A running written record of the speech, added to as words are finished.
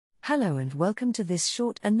Hello and welcome to this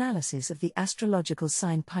short analysis of the astrological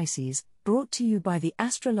sign Pisces, brought to you by the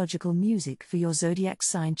Astrological Music for Your Zodiac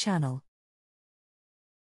Sign channel.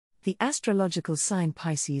 The astrological sign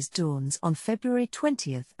Pisces dawns on February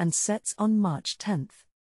 20th and sets on March 10th.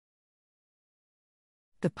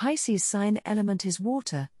 The Pisces sign element is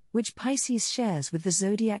water, which Pisces shares with the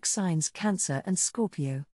zodiac signs Cancer and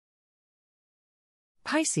Scorpio.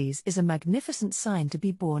 Pisces is a magnificent sign to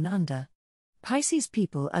be born under. Pisces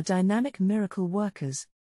people are dynamic miracle workers.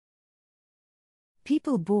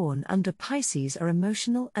 People born under Pisces are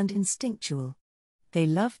emotional and instinctual. They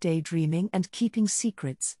love daydreaming and keeping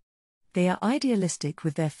secrets. They are idealistic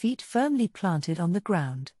with their feet firmly planted on the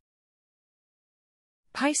ground.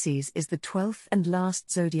 Pisces is the 12th and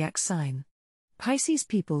last zodiac sign. Pisces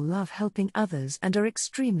people love helping others and are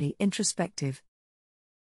extremely introspective.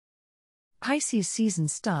 Pisces season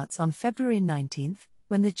starts on February 19th,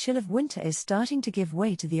 when the chill of winter is starting to give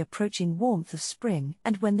way to the approaching warmth of spring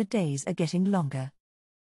and when the days are getting longer.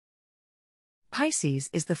 Pisces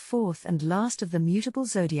is the 4th and last of the mutable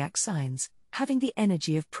zodiac signs, having the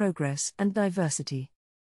energy of progress and diversity.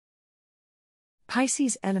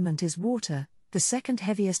 Pisces element is water, the second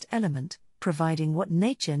heaviest element, providing what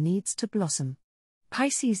nature needs to blossom.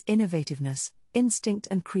 Pisces' innovativeness, instinct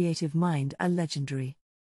and creative mind are legendary.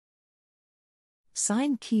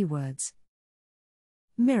 Sign keywords: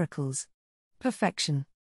 miracles, perfection,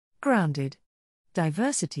 grounded,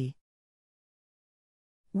 diversity.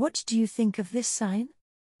 What do you think of this sign?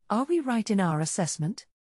 Are we right in our assessment?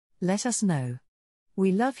 Let us know.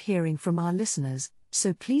 We love hearing from our listeners,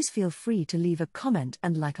 so please feel free to leave a comment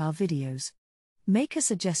and like our videos. Make a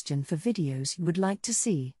suggestion for videos you would like to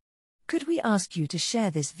see. Could we ask you to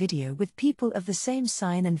share this video with people of the same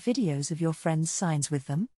sign and videos of your friends' signs with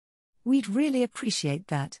them? We'd really appreciate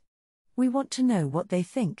that. We want to know what they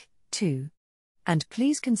think, too. And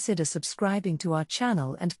please consider subscribing to our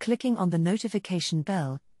channel and clicking on the notification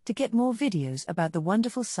bell to get more videos about the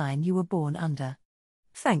wonderful sign you were born under.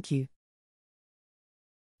 Thank you.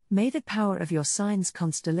 May the power of your sign's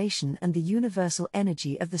constellation and the universal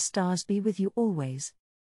energy of the stars be with you always.